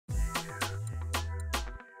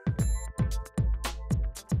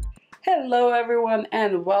Hello everyone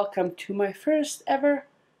and welcome to my first ever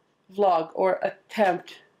vlog or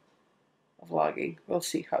attempt of vlogging. We'll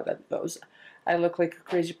see how that goes. I look like a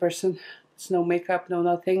crazy person. It's no makeup, no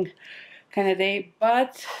nothing kind of day,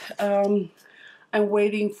 but I'm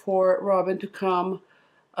waiting for Robin to come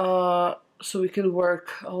so we can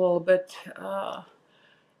work a little bit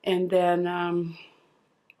and then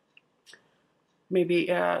maybe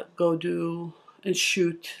go do and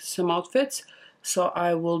shoot some outfits. So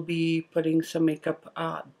I will be putting some makeup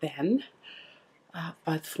then.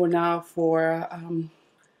 But for now, for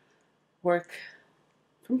work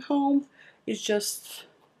from home, it's just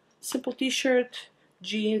simple t-shirt,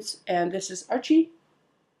 jeans, and this is Archie.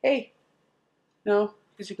 Hey. No,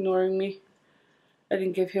 he's ignoring me. I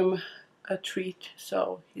didn't give him a treat,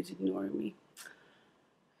 so he's ignoring me.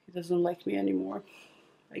 He doesn't like me anymore,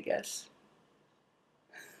 I guess.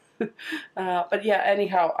 But yeah,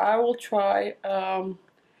 anyhow, I will try to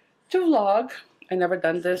vlog. I never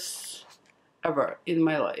done this ever in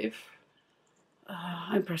my life.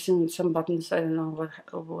 I'm pressing some buttons. I don't know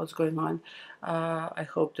what's going on. I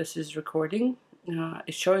hope this is recording.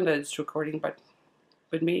 It's showing that it's recording, but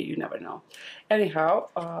with me, you never know. Anyhow,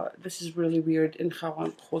 this is really weird in how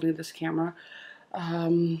I'm holding this camera.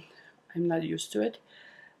 I'm not used to it.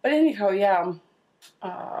 But anyhow, yeah.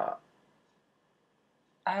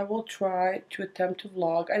 I will try to attempt to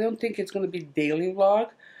vlog. I don't think it's going to be daily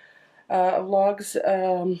vlogs,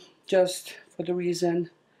 just for the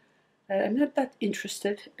reason that I'm not that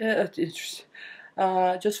interested. Just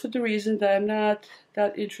for the reason that I'm not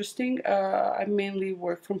that interesting. I mainly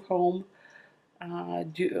work from home,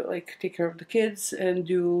 take care of the kids and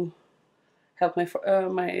help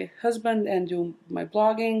my husband and do my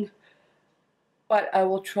blogging. But I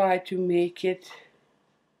will try to make it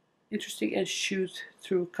interesting and shoot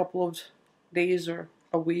through a couple of days or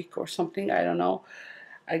a week or something. I don't know.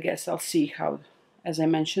 I guess I'll see how, as I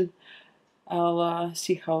mentioned, I'll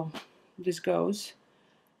see how this goes.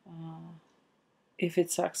 If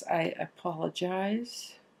it sucks, I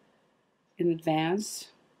apologize in advance,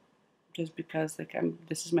 just because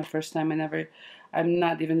this is my first time. I'm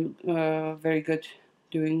not even very good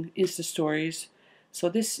doing Insta stories, so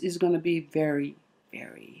this is gonna be very,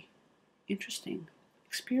 very interesting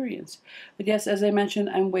experience. But yes, as I mentioned,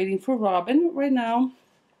 I'm waiting for Robin right now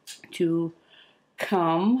to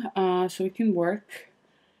come so we can work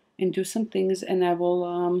and do some things, and I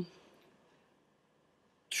will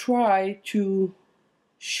try to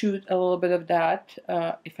shoot a little bit of that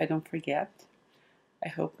if I don't forget. I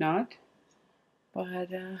hope not. But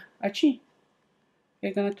Archie,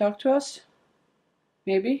 you're gonna talk to us?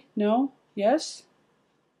 Maybe? No? Yes?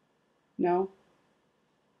 No?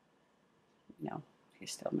 No.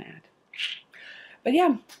 He's still mad. But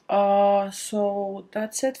yeah, so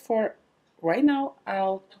that's it for right now.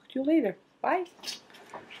 I'll talk to you later. Bye.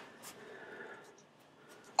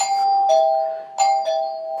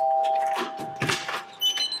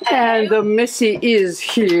 And the Missy is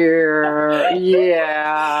here.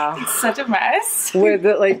 Yeah. It's such a mess. With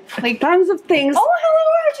like tons of things. Oh, hello,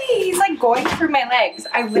 Archie. He's like going through my legs.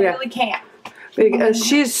 I literally can't. Because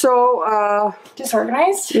she's so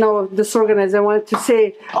disorganized? No, disorganized. I wanted to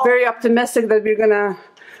say very optimistic that we're gonna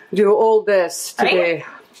do all this today. Right?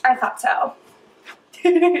 I thought so.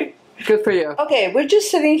 Good for you. Okay, we're just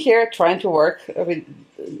sitting here trying to work.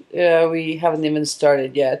 We haven't even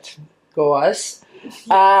started yet. Go us.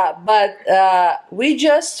 But we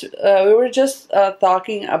were just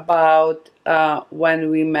talking about when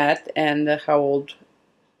we met and how old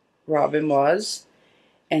Robin was.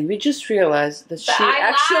 And we just realized that she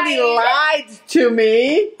actually lied to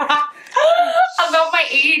me about my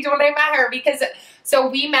age when I met her, because so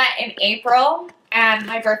we met in April and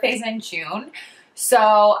my birthday's in June.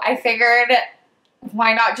 So I figured,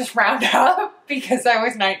 why not just round up, because I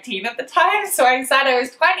was 19 at the time. So I said I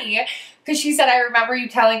was 20 because she said, I remember you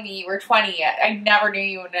telling me you were 20. I never knew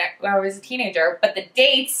you when I was a teenager, but the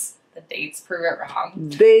dates prove it wrong.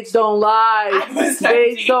 Dates don't lie.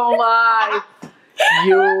 Dates don't lie.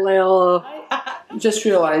 You little. Just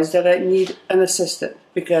realized that I need an assistant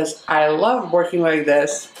because I love working like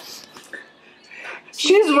this.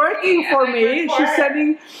 She's working for me. She's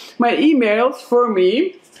sending my emails for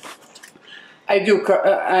me. I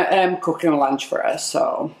am cooking lunch for us,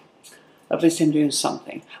 so at least I'm doing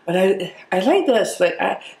something. But I like this.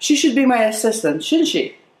 Like she should be my assistant, shouldn't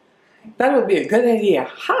she? That would be a good idea.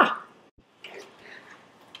 Ha!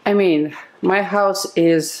 I mean, my house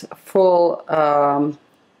is full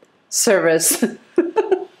service.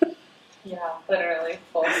 Yeah, literally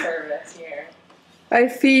full service here. I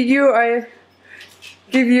feed you, I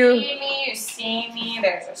give you... You see me,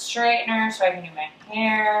 there's a straightener so I can do my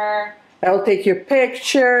hair. I'll take your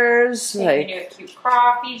pictures. Taking you to a cute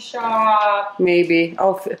coffee shop. Maybe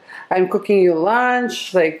I'm cooking you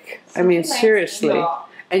lunch. Like, I mean, seriously.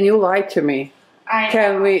 And you lied to me. I know.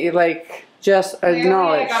 Can we like just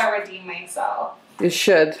acknowledge? I gotta redeem myself. You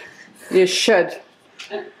should. You should.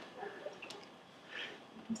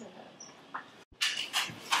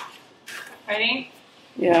 Ready?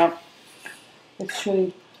 Yeah.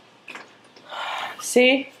 Actually,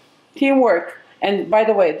 see, teamwork. And by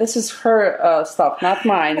the way, this is her stuff, not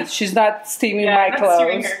mine. She's not steaming my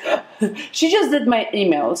clothes. She just did my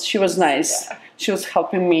emails. She was nice. Yeah. She was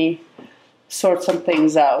helping me sort some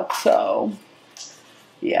things out. So,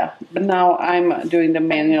 yeah. But now I'm doing the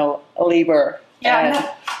manual labor.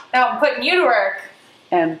 Yeah. Now I'm putting you to work.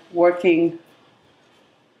 And working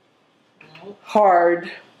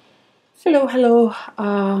hard. Hello, hello.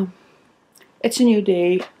 It's a new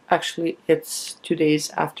day. Actually, it's 2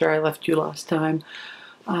 days after I left you last time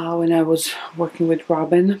when I was working with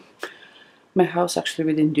Robin. My house, actually,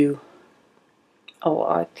 we didn't do a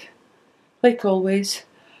lot, like always.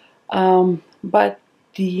 But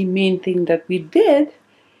the main thing that we did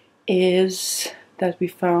is that we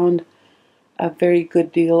found a very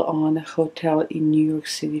good deal on a hotel in New York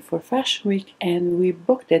City for Fashion Week, and we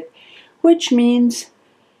booked it, which means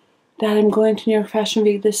that I'm going to New York Fashion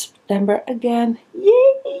Week this September again.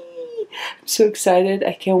 Yay! I'm so excited.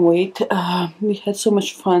 I can't wait. We had so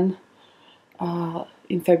much fun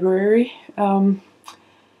in February.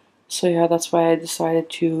 So yeah, that's why I decided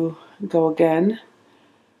to go again.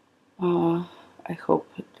 I hope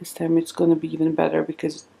this time it's going to be even better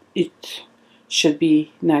because it should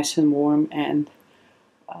be nice and warm and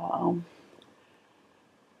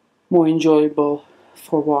more enjoyable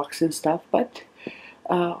for walks and stuff. But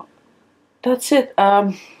that's it.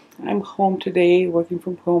 I'm home today, working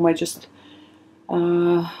from home. I just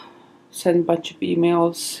sent a bunch of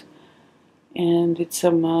emails and did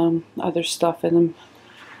some other stuff, and I'm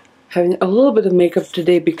having a little bit of makeup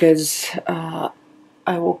today because I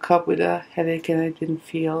woke up with a headache and I didn't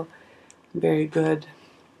feel very good.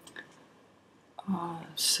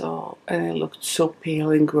 And I looked so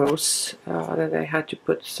pale and gross that I had to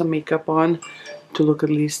put some makeup on to look at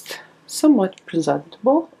least somewhat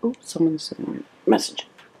presentable. Oh, someone sent me a message.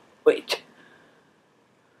 Wait.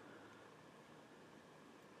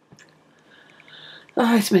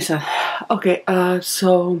 It's my son. Okay,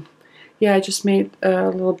 so yeah, I just made a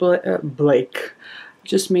little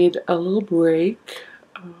just made a little break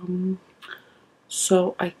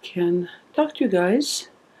so I can talk to you guys.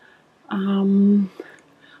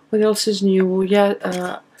 What else is new?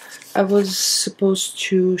 Yeah, I was supposed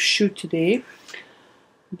to shoot today,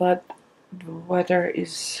 but the weather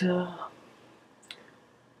is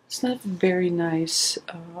it's not very nice.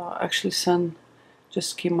 Actually, sun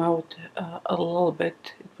just came out a little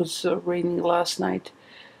bit. It was raining last night.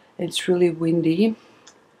 It's really windy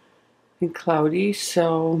and cloudy,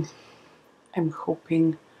 so I'm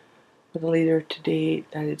hoping for later today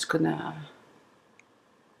that it's gonna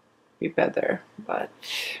be better, but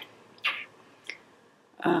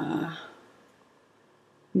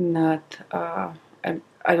not.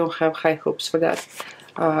 I don't have high hopes for that.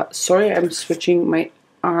 Sorry, I'm switching my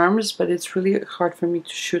arms, but it's really hard for me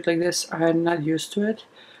to shoot like this. I'm not used to it.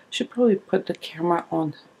 Should probably put the camera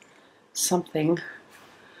on something.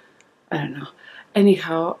 I don't know.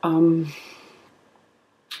 Anyhow,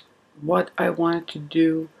 what I wanted to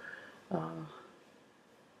do.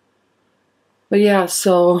 But yeah,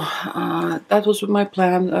 so that was my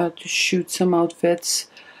plan, to shoot some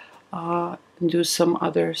outfits and do some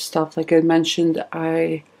other stuff. Like I mentioned,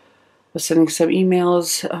 I was sending some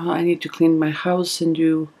emails. I need to clean my house and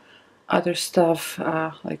do other stuff,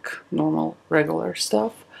 like normal, regular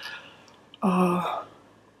stuff.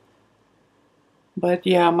 But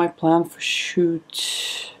yeah, my plan for shooting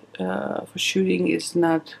is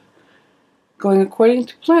not going according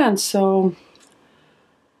to plan, so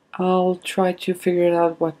I'll try to figure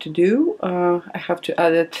out what to do. I have to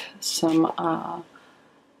edit some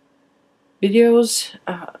videos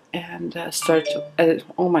and start to edit.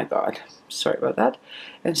 Oh my god, sorry about that.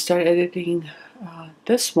 And start editing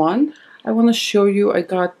this one. I want to show you. I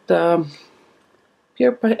got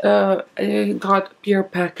peer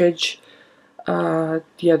package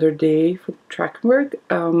the other day from Trachtenberg.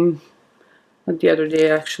 Not the other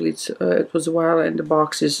day, actually. It was a while, and the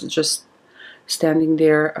box is just standing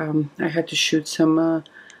there. I had to shoot some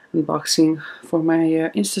unboxing for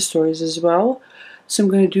my Insta stories as well. So I'm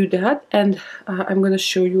going to do that, and I'm going to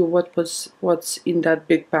show you what's in that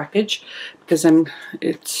big package, because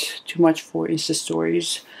it's too much for Insta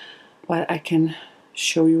stories, but I can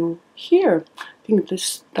show you here. I think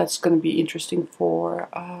that's going to be interesting for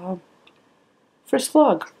first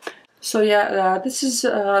vlog. So yeah,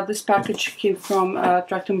 this package came from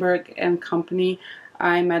Trachtenberg and Company.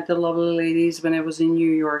 I met the lovely ladies when I was in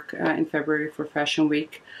New York in February for Fashion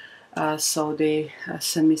Week. So they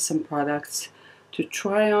sent me some products to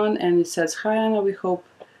try on, and it says, "Hi Anna, we hope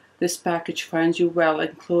this package finds you well.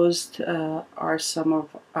 Enclosed are some of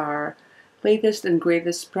our latest and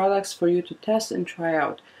greatest products for you to test and try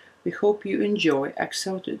out. We hope you enjoy.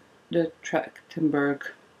 XO the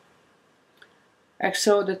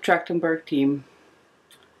Trachtenberg team."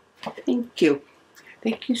 Thank you.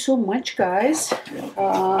 Thank you so much, guys.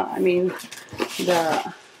 I mean,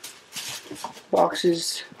 the box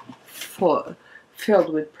is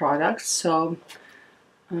filled with products, so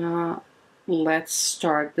let's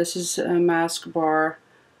start. This is a Mask Bar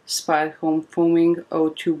Spa Home Foaming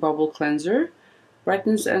O2 Bubble Cleanser.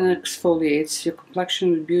 Brightens and exfoliates your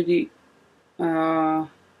complexion with beauty.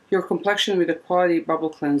 Your complexion with a quality bubble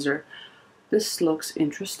cleanser. This looks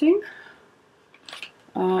interesting.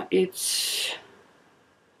 It's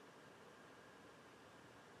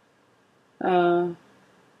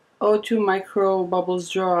O2 micro bubbles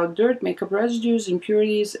draw out dirt, makeup residues,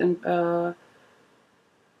 impurities, and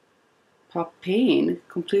papain.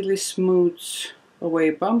 Completely smooths away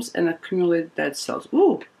bumps and accumulate dead cells.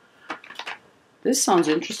 Ooh, this sounds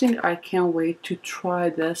interesting. I can't wait to try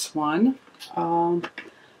this one.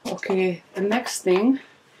 Okay, the next thing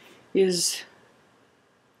is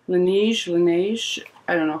Laneige.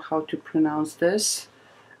 I don't know how to pronounce this.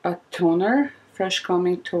 A toner, fresh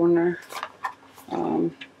calming toner.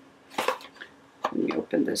 Let me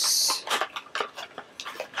open this.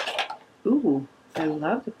 Ooh, I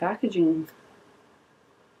love the packaging.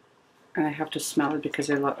 And I have to smell it because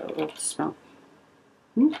I love the smell.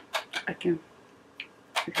 I can.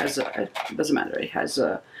 It has it doesn't matter. It has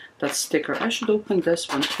that sticker. I should open this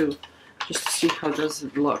one too, just to see how does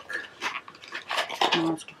it look.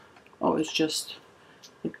 Oh, it's just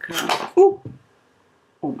like, ooh!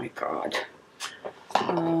 Oh my god.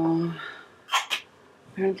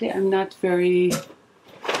 Apparently I'm not very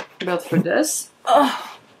built for this. I'm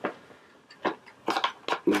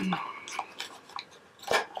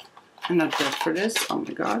not built for this. Oh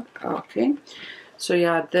my god. Okay. So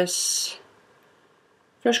yeah, this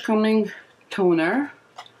fresh calming toner.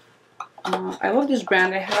 I love this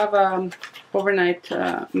brand. I have overnight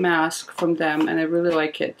mask from them, and I really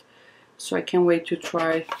like it. So I can't wait to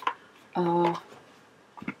try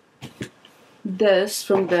this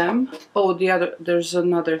from them. Oh, there's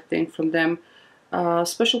another thing from them.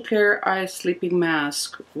 Special Care Eye Sleeping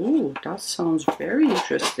Mask. Ooh, that sounds very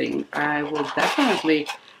interesting. I will definitely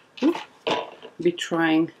be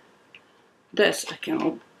trying this. I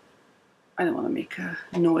don't want to make a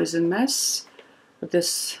noise and mess, but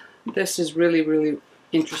this is really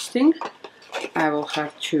interesting. I will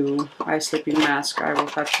have to, eye sleeping mask, I will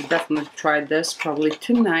have to definitely try this probably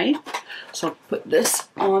tonight. So I'll put this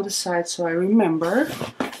on the side so I remember.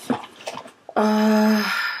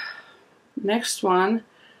 Next one,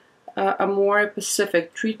 Amore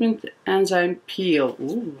Pacific Treatment Enzyme Peel.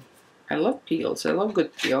 Ooh, I love peels. I love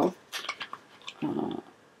good peel.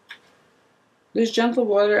 This gentle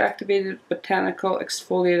water activated botanical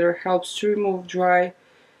exfoliator helps to remove dry,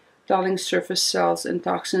 dulling surface cells and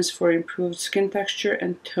toxins for improved skin texture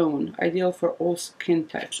and tone. Ideal for all skin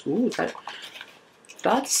types. Ooh,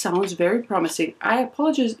 that sounds very promising. I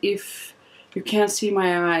apologize if you can't see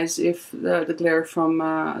my eyes, if the glare from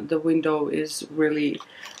the window is really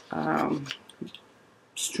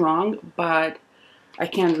strong, but I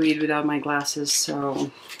can't read without my glasses, so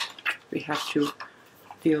we have to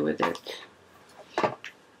deal with it.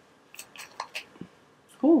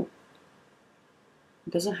 Oh,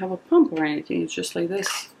 it doesn't have a pump or anything, it's just like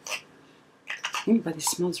this. But it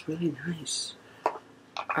smells really nice.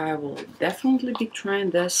 I will definitely be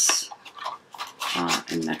trying this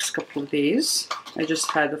in the next couple of days. I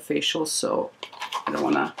just had a facial, so I don't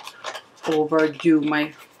want to overdo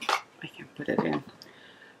my, I can't put it in.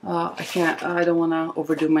 I don't want to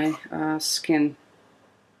overdo my skin.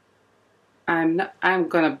 I'm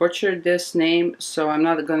gonna butcher this name, so I'm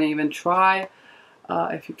not gonna even try.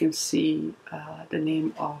 If you can see the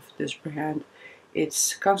name of this brand,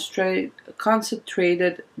 it's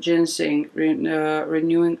concentrated ginseng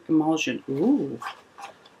renewing emulsion. Ooh,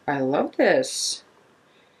 I love this.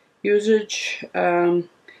 Usage: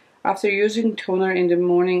 after using toner in the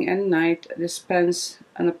morning and night, dispense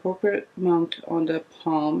an appropriate amount on the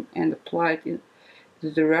palm and apply it in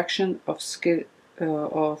the direction of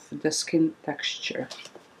the skin texture.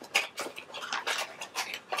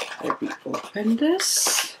 Let me open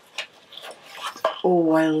this.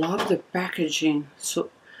 Oh, I love the packaging.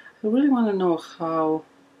 So I really want to know how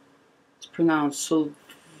It's pronounced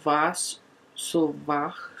Sulvaso.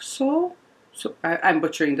 So I'm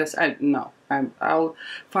butchering this. I'll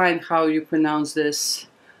find how you pronounce this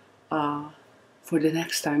for the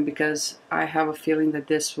next time, because I have a feeling that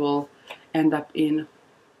this will end up in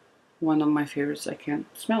one of my favorites. I can't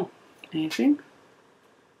smell anything.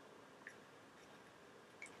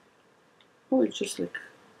 Oh, it's just like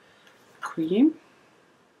cream.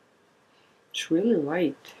 It's really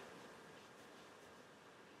light.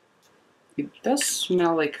 It does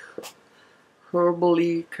smell like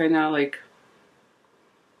herbally, kind of like.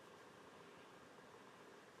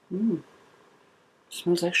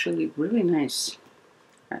 Smells actually really nice.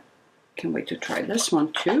 I can't wait to try this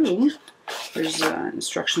one too. There's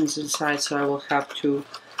instructions inside, so I will have to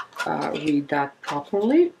read that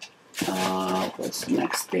properly. What's the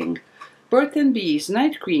next thing? Birth and Bees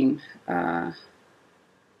Night Cream.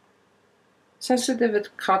 Sensitive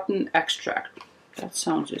with cotton extract. That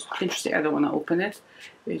sounds just interesting. I don't want to open it.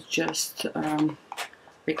 It's just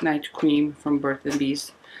like night cream from Birth and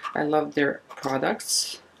Bees. I love their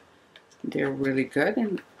products. They're really good,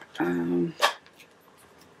 and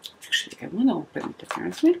actually I want to open it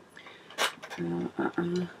apparently. I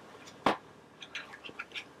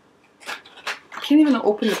can't even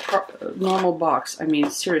open the normal box. I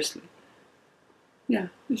mean, seriously. Yeah,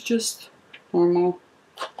 it's just normal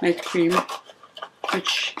night cream,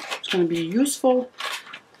 which is going to be useful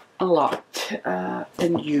a lot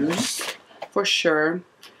and used for sure.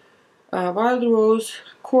 Wild Rose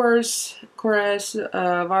Chorus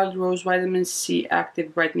Wild Rose Vitamin C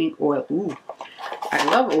Active Brightening Oil. Ooh, I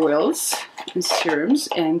love oils and serums,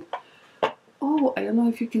 and oh, I don't know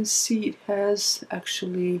if you can see, it has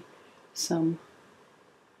actually some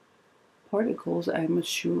particles. I'm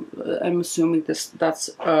assuming that's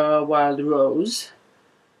Wild Rose.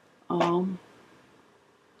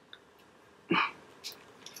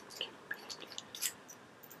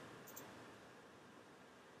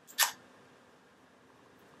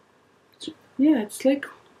 Yeah, it's like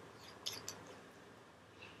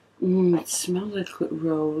it smells like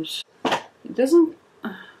rose. It doesn't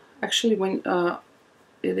actually, when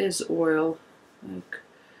it is oil, like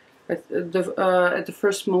at the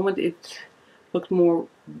first moment it looked more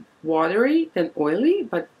watery than oily,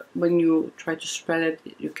 but when you try to spread it,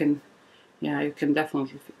 you can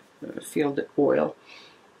definitely feel the oil.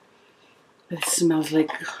 It smells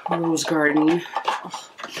like rose garden.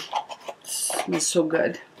 Oh, it smells so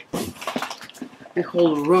good. The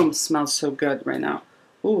whole room smells so good right now.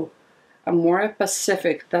 Ooh, Amore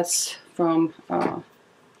Pacific. That's from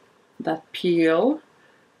that peel.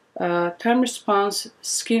 Time Response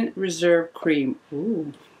Skin Reserve Cream.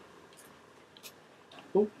 Ooh.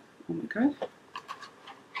 Oh my god.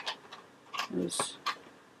 There's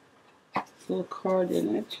a little card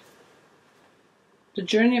in it. The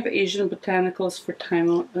Journey of Asian Botanicals for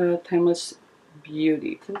Timeless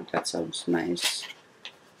Beauty. Ooh, that sounds nice.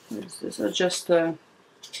 What is this? Just the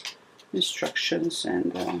instructions,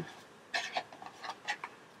 and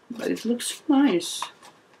but it looks nice.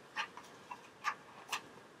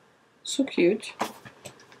 So cute.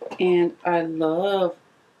 And I love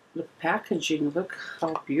the packaging. Look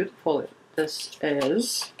how beautiful this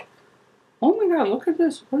is. Oh my god, look at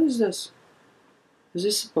this. What is this? Is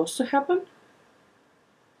this supposed to happen?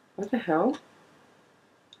 What the hell?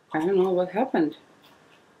 I don't know what happened,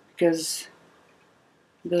 because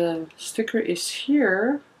the sticker is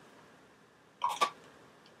here.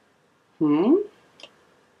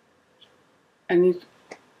 And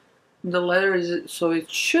the letter is, so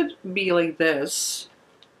it should be like this.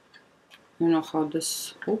 I don't know how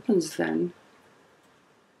this opens then.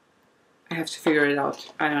 I have to figure it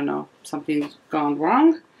out. I don't know. Something's gone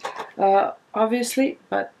wrong, obviously,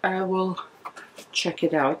 but I will check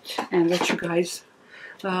it out and let you guys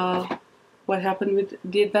what happened with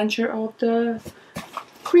the adventure of the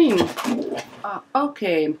cream.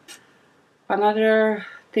 Okay, another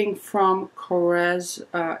thing from Korres.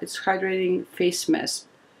 It's hydrating face mist,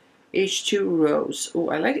 H2 Rose. Oh,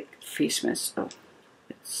 I like face mist. Oh,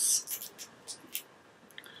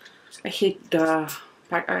 I hate the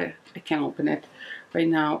pack. I can't open it right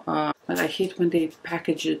now. But I hate when they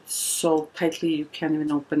package it so tightly you can't even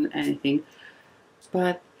open anything.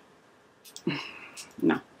 But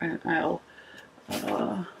no, I'll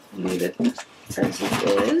leave it as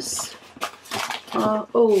it is.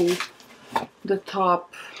 Oh, the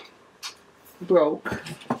top broke.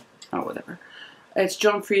 Oh, whatever. It's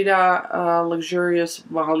John Frieda Luxurious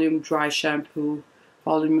Volume Dry Shampoo,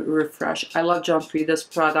 Volume Refresh. I love John Frieda's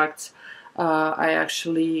products. I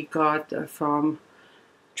actually got from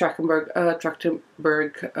Trachtenberg,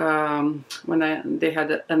 when they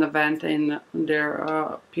had an event in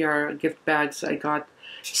their PR gift bags. I got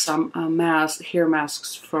some hair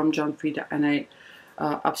masks from John Frieda, and I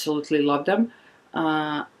absolutely love them.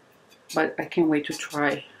 But I can't wait to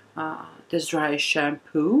try this dry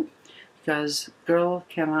shampoo, because girl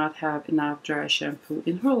cannot have enough dry shampoo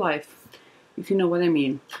in her life, if you know what I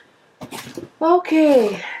mean.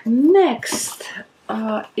 Okay, next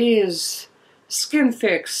is Skin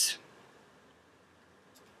Fix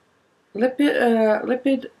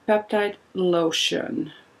Lipid Peptide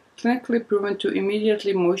Lotion. Clinically proven to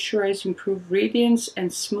immediately moisturize, improve radiance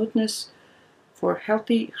and smoothness for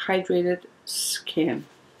healthy, hydrated skin.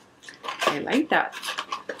 I like that.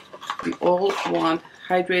 We all want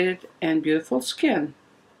hydrated and beautiful skin.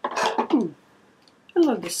 I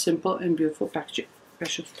love this simple and beautiful packaging. I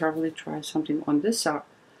should probably try something on this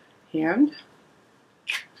hand.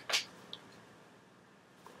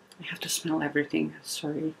 I have to smell everything,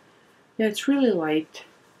 sorry. Yeah, it's really light.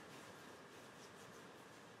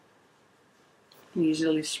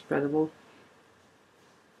 Easily spreadable.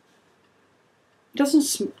 It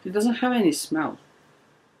doesn't have any smell.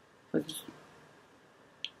 But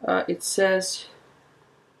it says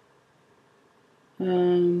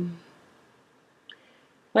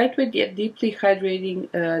lightweight yet deeply hydrating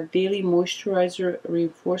daily moisturizer,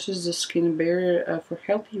 reinforces the skin barrier for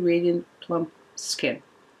healthy, radiant, plump skin.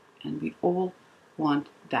 And we all want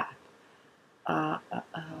that.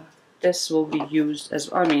 This will be used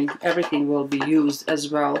as, I mean, everything will be used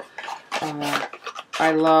as well.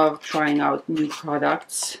 I love trying out new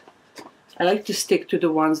products. I like to stick to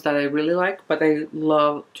the ones that I really like, but I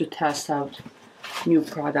love to test out new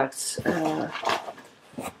products.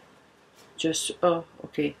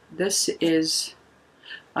 Okay, this is,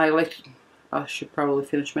 I should probably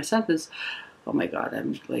finish my sentence. Oh my god,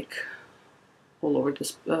 I'm like all over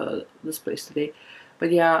this place today.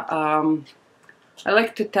 But yeah, I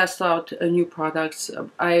like to test out new products.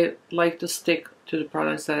 I like to stick to the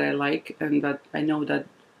products that I like and that I know that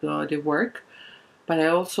they work. But I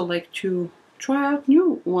also like to try out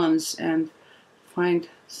new ones and find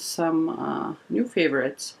some new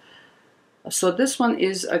favorites. So this one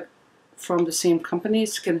is from the same company,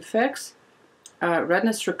 Skin Fix,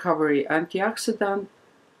 Redness Recovery Antioxidant.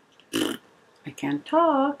 I can't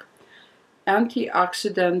talk.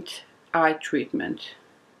 Antioxidant eye treatment.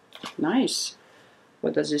 Nice.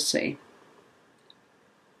 What does it say?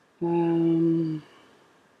 92%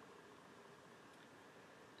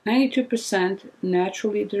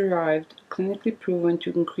 naturally derived, clinically proven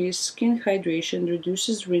to increase skin hydration,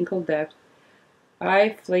 reduces wrinkle depth,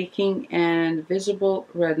 eye flaking, and visible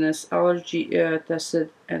redness, allergy tested,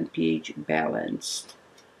 and pH balanced.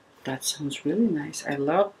 That sounds really nice. I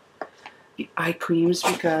love the eye creams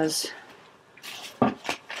because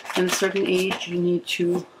in a certain age you need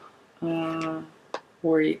to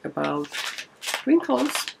worry about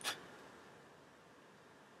wrinkles.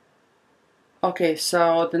 Okay,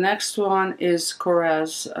 so the next one is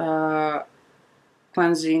Korres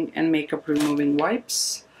cleansing and makeup removing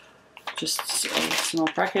wipes. Just a small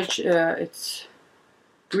package. It's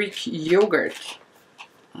Greek yogurt.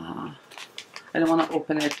 I don't want to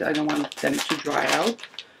open it. I don't want them to dry out.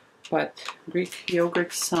 But Greek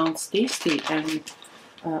yogurt sounds tasty and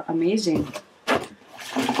amazing.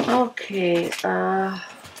 Okay.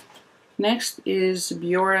 Next is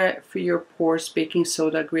Biore for your pores baking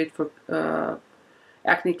soda, great for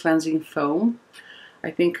acne cleansing foam.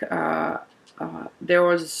 I think there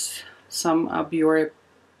was some Biore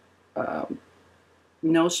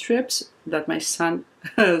nose strips that my son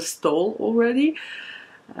stole already,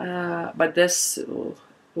 but this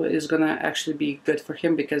is gonna actually be good for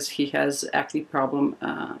him because he has acne problem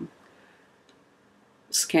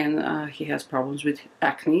skin. He has problems with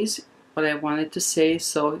acne, what I wanted to say,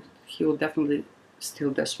 so he will definitely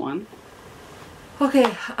steal this one.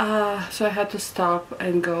 Okay, so I had to stop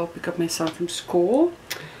and go pick up my son from school.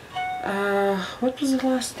 What was the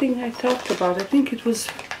last thing I talked about? I think it was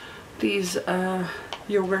these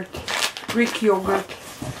Greek yogurt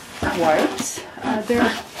wipes. There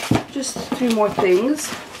are just 3 more things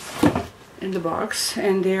in the box,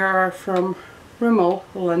 and they are from Rimmel,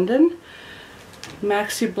 London.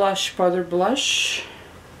 Maxi Blush Powder Blush,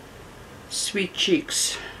 Sweet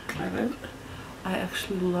Cheeks. I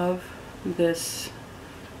actually love this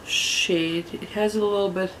shade. It has a little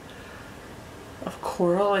bit of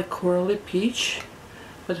coral, like corally peach,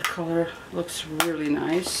 but the color looks really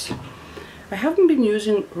nice. I haven't been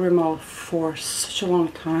using Rimmel for such a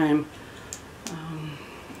long time,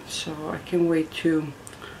 so I can't wait to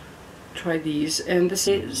try these. And this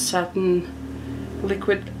is Satin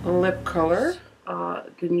Liquid Lip Color.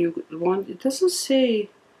 the new one. It doesn't say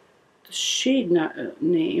the shade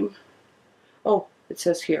name. Oh, it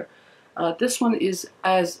says here. This one is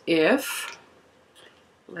As If.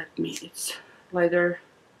 It's lighter,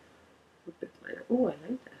 a bit lighter. Oh, I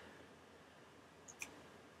like that.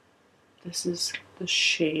 This is the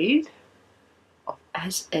shade of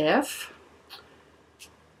As If.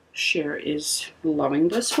 Cher is loving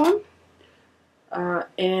this one.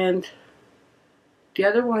 And the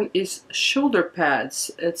other one is Shoulder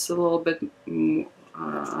Pads. It's a little bit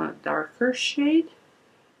darker shade.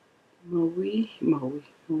 Mauve.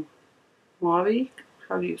 How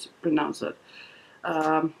do you pronounce it?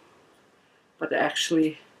 But I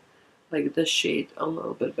actually like this shade a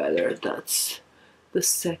little bit better. That's the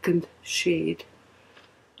second shade.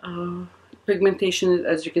 Pigmentation,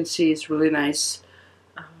 as you can see, is really nice.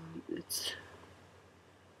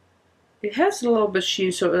 It has a little bit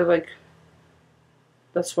sheen, so like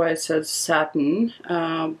that's why it says satin.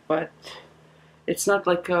 But it's not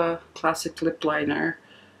like a classic lip liner.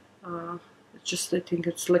 It's just, I think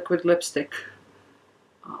it's liquid lipstick.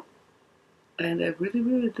 And I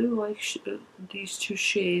really do like these two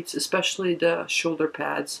shades, especially the shoulder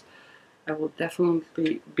pads. I will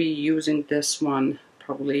definitely be using this one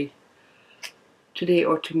probably today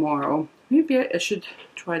or tomorrow. Maybe I should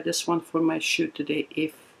try this one for my shoot today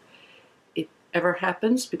if it ever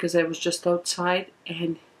happens, because I was just outside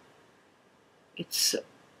and it's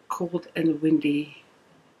cold and windy.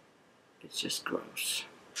 It's just gross.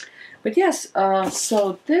 But yes,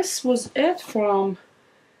 so this was it from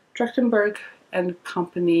Trachtenberg and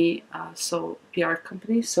Company, so PR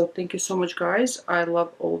company. So thank you so much, guys. I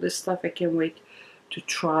love all this stuff. I can't wait to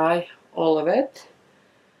try all of it.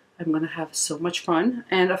 I'm gonna have so much fun,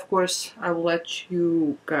 and of course I will let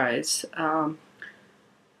you guys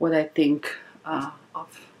what I think of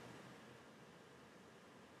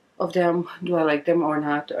them. Do I like them or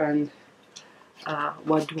not, and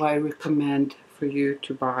what do I recommend for you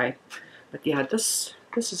to buy. But yeah, this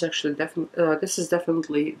is actually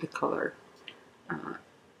definitely the color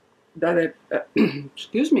that I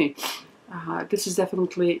excuse me. This is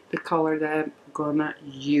definitely the color that I'm gonna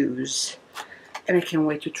use, and I can't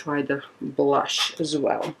wait to try the blush as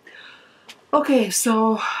well. Okay,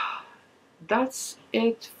 so that's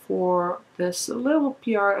it for this little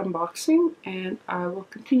PR unboxing, and I will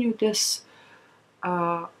continue this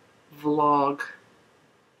vlog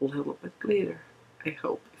a little bit later, I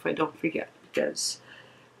hope, if I don't forget, because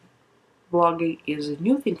vlogging is a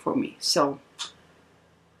new thing for me. So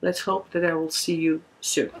let's hope that I will see you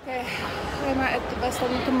soon. Okay, I'm at the West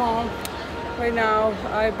Edmonton Mall right now.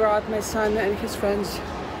 I brought my son and his friends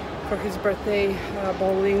for his birthday,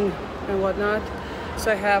 bowling and whatnot.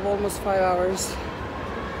 So I have almost 5 hours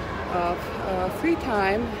of free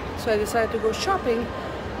time. So I decided to go shopping.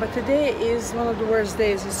 But today is one of the worst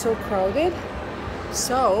days. It's so crowded.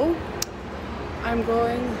 So I'm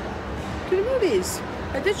going to the movies.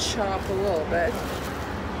 I did shop a little bit.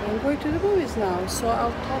 I'm going to the movies now. So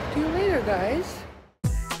I'll talk to you later, guys.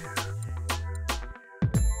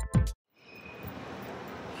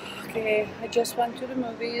 Okay, I just went to the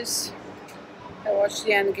movies. I watched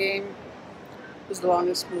the Endgame. It was the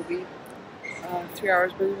longest movie. 3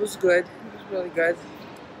 hours, but it was good. It was really good.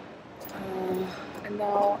 And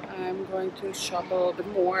now I'm going to shop a little bit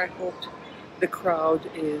more. I hope the crowd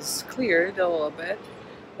is cleared a little bit.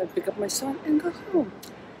 Then pick up my son and go home.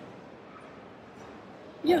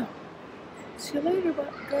 Yeah. See you later,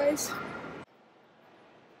 guys.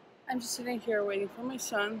 I'm just sitting here waiting for my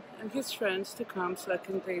son and his friends to come so I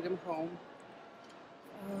can take them home.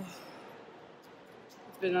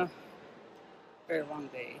 It's been a very long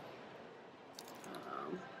day.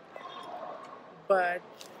 But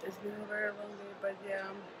it's been a very long day, but yeah,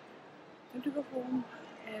 I'm going to go home,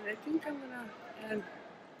 and I think I'm gonna end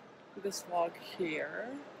this vlog here.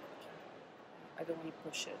 I don't want to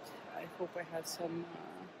push it. I hope I had some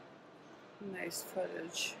nice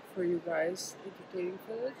footage for you guys, entertaining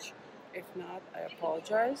footage. If not, I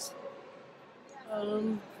apologize.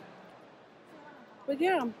 But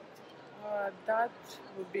yeah, that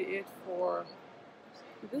would be it for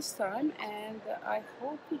this time, and I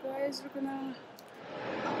hope you guys are gonna.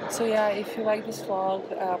 So yeah, if you like this vlog,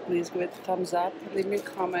 please give it a thumbs up. Leave me a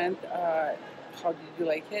comment. How did you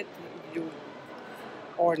like it?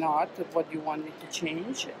 Or not? What do you want me to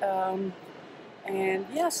change? And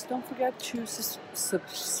yes, don't forget to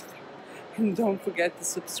don't forget to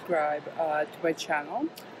subscribe to my channel.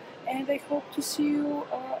 And I hope to see you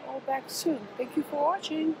all back soon. Thank you for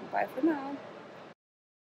watching. Bye for now.